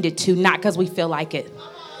commanded to, not because we feel like it.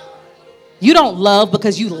 You don't love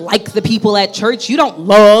because you like the people at church. You don't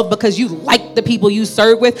love because you like the people you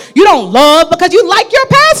serve with. You don't love because you like your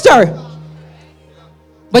pastor.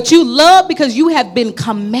 But you love because you have been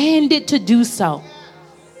commanded to do so.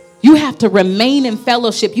 You have to remain in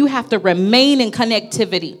fellowship. You have to remain in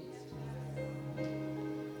connectivity.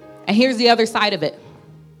 And here's the other side of it.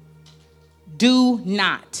 Do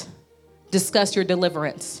not discuss your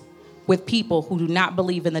deliverance with people who do not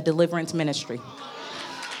believe in the deliverance ministry.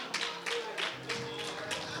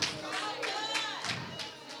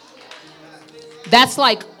 That's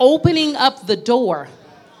like opening up the door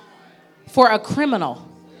for a criminal,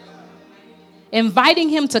 inviting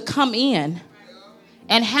him to come in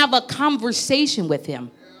and have a conversation with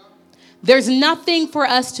him. There's nothing for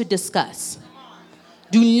us to discuss.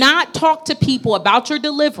 Do not talk to people about your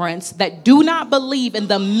deliverance that do not believe in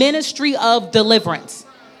the ministry of deliverance.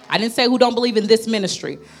 I didn't say who don't believe in this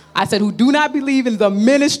ministry. I said who do not believe in the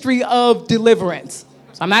ministry of deliverance.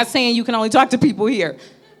 So I'm not saying you can only talk to people here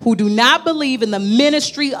who do not believe in the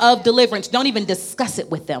ministry of deliverance. Don't even discuss it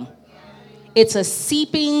with them. It's a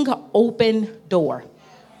seeping open door.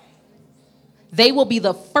 They will be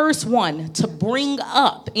the first one to bring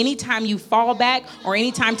up anytime you fall back or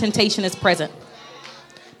anytime temptation is present,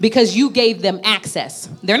 because you gave them access.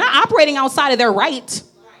 They're not operating outside of their right.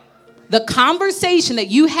 The conversation that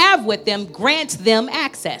you have with them grants them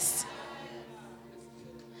access.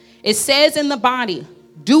 It says in the body,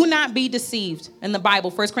 do not be deceived. In the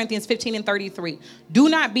Bible, 1 Corinthians 15:33, do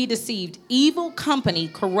not be deceived. Evil company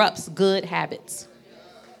corrupts good habits.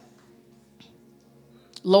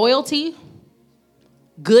 Loyalty,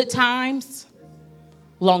 good times,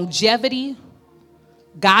 longevity,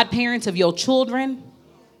 godparents of your children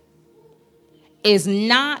is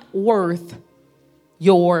not worth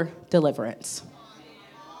your deliverance.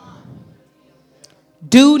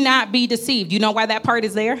 Do not be deceived. You know why that part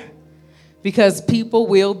is there? Because people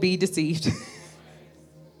will be deceived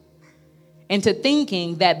into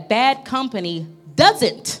thinking that bad company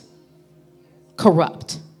doesn't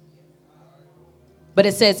corrupt. But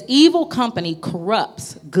it says evil company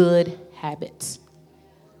corrupts good habits.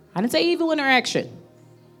 I didn't say evil interaction.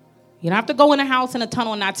 You don't have to go in a house in a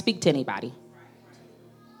tunnel and not speak to anybody.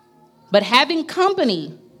 But having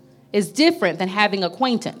company is different than having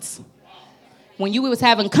acquaintance. When you was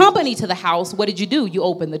having company to the house, what did you do? You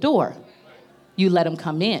opened the door. You let them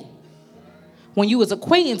come in. When you was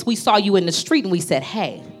acquaintance, we saw you in the street and we said,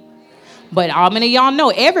 hey. But how many of y'all know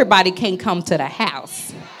everybody can't come to the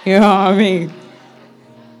house? You know what I mean?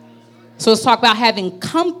 So let's talk about having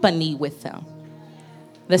company with them.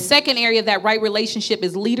 The second area of that right relationship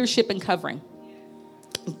is leadership and covering.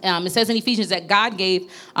 It says in Ephesians that God gave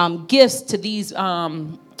gifts to these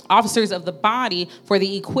officers of the body for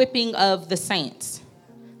the equipping of the saints.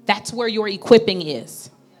 That's where your equipping is.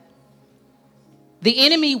 The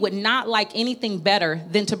enemy would not like anything better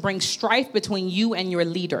than to bring strife between you and your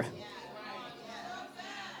leader.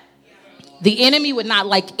 The enemy would not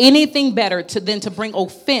like anything better than to bring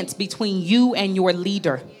offense between you and your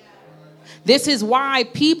leader. This is why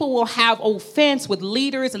people will have offense with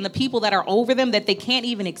leaders and the people that are over them that they can't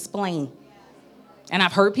even explain. And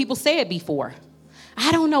I've heard people say it before.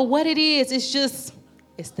 I don't know what it is.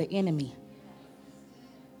 It's the enemy.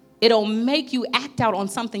 It'll make you act out on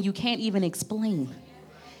something you can't even explain.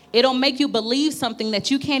 It'll make you believe something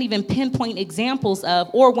that you can't even pinpoint examples of,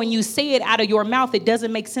 or when you say it out of your mouth, it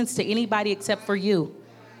doesn't make sense to anybody except for you.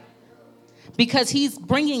 because he's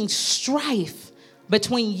bringing strife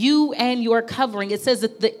between you and your covering. It says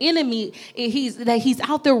that the enemy, he's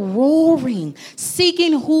out there roaring,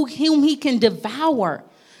 seeking whom he can devour.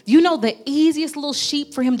 You know, the easiest little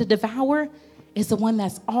sheep for him to devour is the one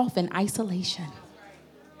that's off in isolation.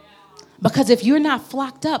 Because if you're not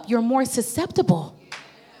flocked up, you're more susceptible.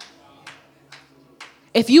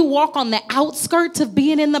 If you walk on the outskirts of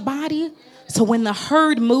being in the body, so when the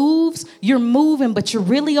herd moves, you're moving, but you're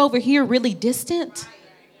really over here, really distant.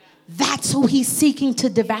 That's who he's seeking to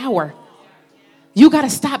devour. You got to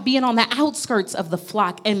stop being on the outskirts of the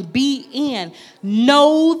flock and be in.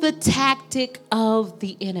 Know the tactic of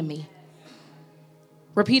the enemy.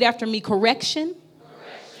 Repeat after me. Correction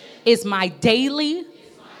is my daily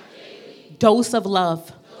dose of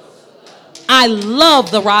love. I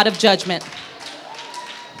love the rod of judgment.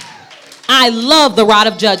 I love the rod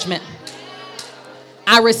of judgment.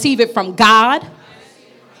 I receive it from God.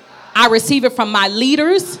 I receive it from my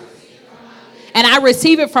leaders. And I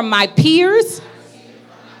receive it from my peers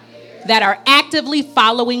that are actively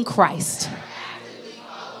following Christ.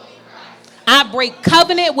 I break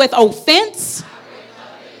covenant with offense,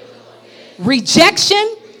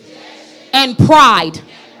 rejection, and pride.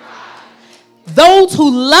 Those who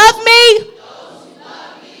love me,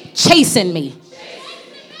 chasten me.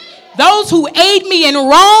 Those who aid me in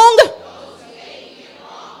wrong,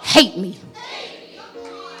 hate me.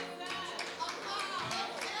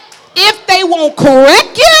 If they won't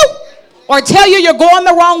correct you or tell you you're going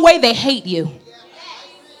the wrong way, they hate you.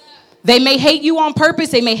 They may hate you on purpose.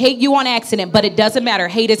 They may hate you on accident, but it doesn't matter.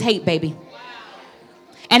 Hate is hate, baby.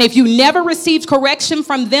 And if you never received correction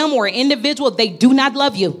from them or an individual, they do not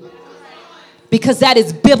love you, because that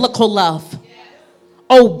is biblical love.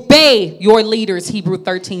 Obey your leaders, Hebrews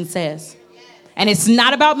 13 says. And it's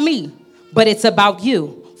not about me, but it's about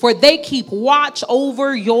you. For they keep watch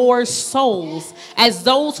over your souls as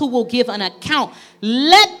those who will give an account.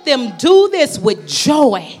 Let them do this with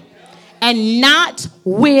joy and not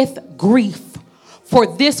with grief,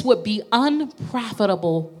 for this would be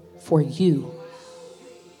unprofitable for you.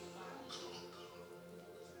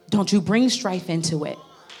 Don't you bring strife into it.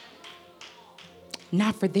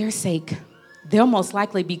 Not for their sake. They'll most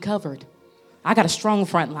likely be covered. I got a strong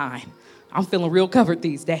front line. I'm feeling real covered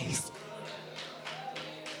these days.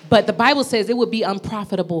 But the Bible says it would be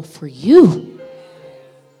unprofitable for you.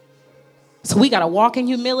 So we got to walk in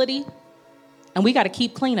humility, and we got to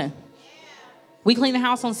keep cleaning. We clean the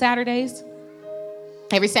house on Saturdays.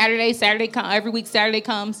 Every every week Saturday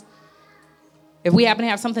comes. If we happen to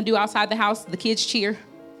have something to do outside the house, the kids cheer,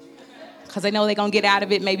 because they know they're going to get out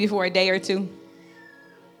of it maybe for a day or two.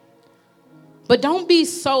 But don't be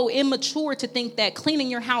so immature to think that cleaning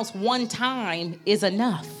your house one time is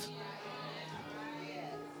enough.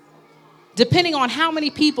 Depending on how many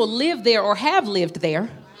people live there or have lived there.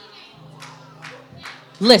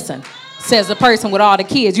 Listen, says the person with all the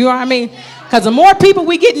kids. You know what I mean? Because the more people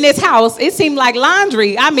we get in this house, it seems like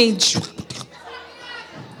laundry. I mean,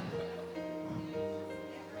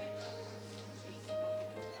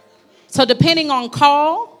 so depending on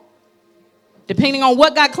call, depending on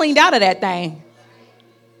what got cleaned out of that thing,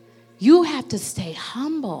 you have to stay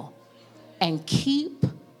humble and keep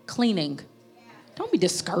cleaning. Don't be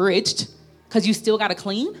discouraged because you still got to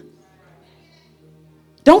clean.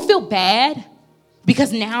 Don't feel bad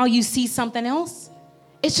because now you see something else.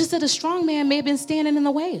 It's just that a strong man may have been standing in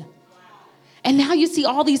the way. And now you see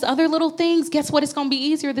all these other little things. Guess what? It's going to be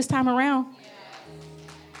easier this time around.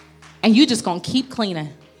 And you just going to keep cleaning.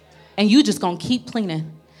 And you just going to keep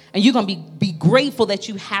cleaning. And you're going to be grateful that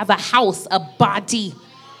you have a house, a body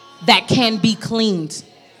that can be cleaned.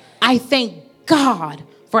 I thank God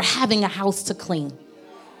for having a house to clean.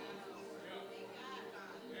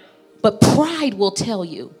 But pride will tell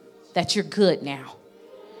you that you're good now.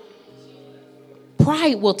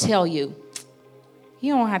 Pride will tell you,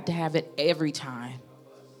 you don't have to have it every time.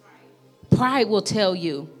 Pride will tell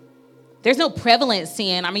you, there's no prevalent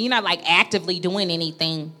sin. I mean, you're not like actively doing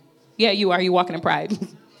anything. Yeah, you are. You're walking in pride.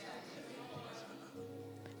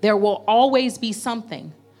 There will always be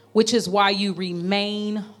something, which is why you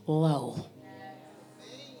remain low.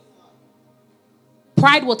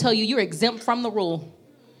 Pride will tell you you're exempt from the rule.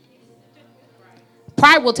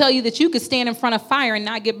 Pride will tell you that you could stand in front of fire and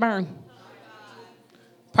not get burned.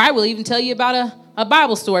 Pride will even tell you about a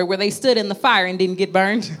Bible story where they stood in the fire and didn't get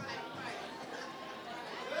burned.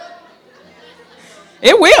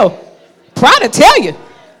 It will. Pride will tell you.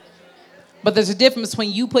 But there's a difference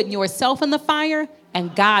between you putting yourself in the fire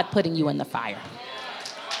and God putting you in the fire.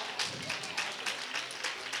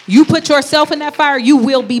 You put yourself in that fire, you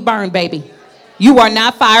will be burned, baby. You are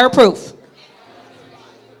not fireproof.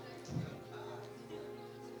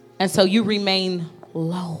 And so you remain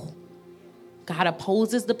low. God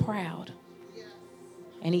opposes the proud.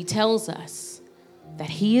 And he tells us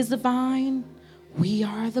that he is the vine, we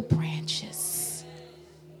are the branches.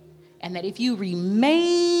 And that if you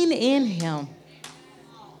remain in him,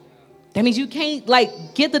 that means you can't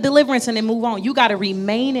get the deliverance and then move on. You got to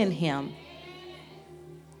remain in him.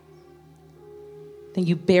 Then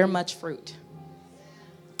you bear much fruit.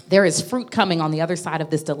 There is fruit coming on the other side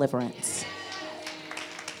of this deliverance.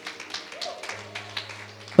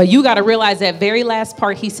 But you got to realize that very last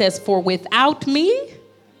part, he says, for without me,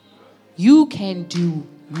 you can do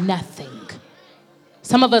nothing.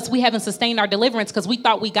 Some of us, we haven't sustained our deliverance because we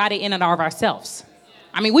thought we got it in and of ourselves.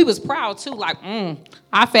 I mean, we was proud too,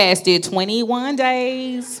 I fasted 21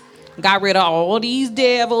 days, got rid of all these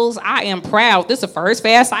devils. I am proud. This is the first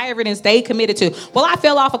fast I ever stayed committed to. Well, I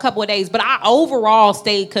fell off a couple of days, but I overall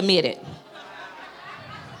stayed committed.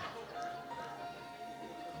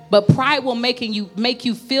 But pride will make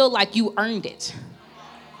you feel like you earned it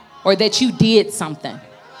or that you did something.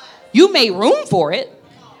 You made room for it,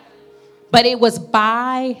 but it was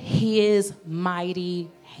by his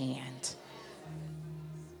mighty hand.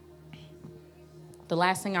 The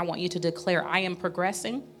last thing I want you to declare, I am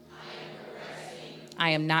progressing. I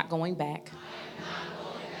am not going back.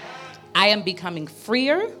 I am becoming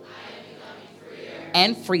freer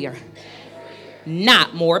and freer,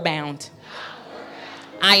 not more bound.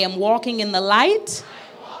 I am walking in the light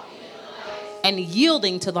and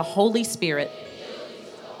yielding to the Holy Spirit.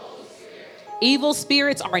 Evil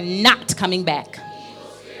spirits are not coming back.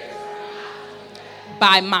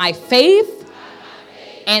 By my faith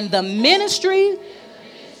and the ministry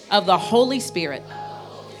of the Holy Spirit.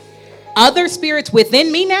 Other spirits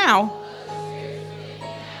within me now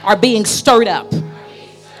are being stirred up,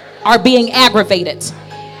 are being aggravated,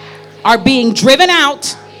 are being driven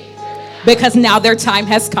out because now their time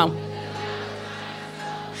has come.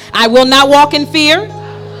 I will not walk in fear.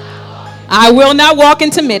 I will not walk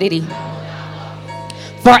in timidity.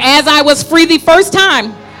 For as I was free the first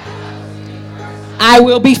time, I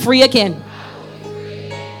will be free again.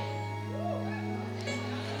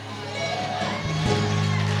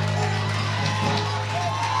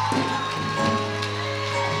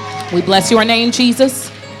 We bless your name,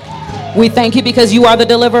 Jesus. We thank you because you are the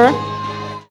deliverer.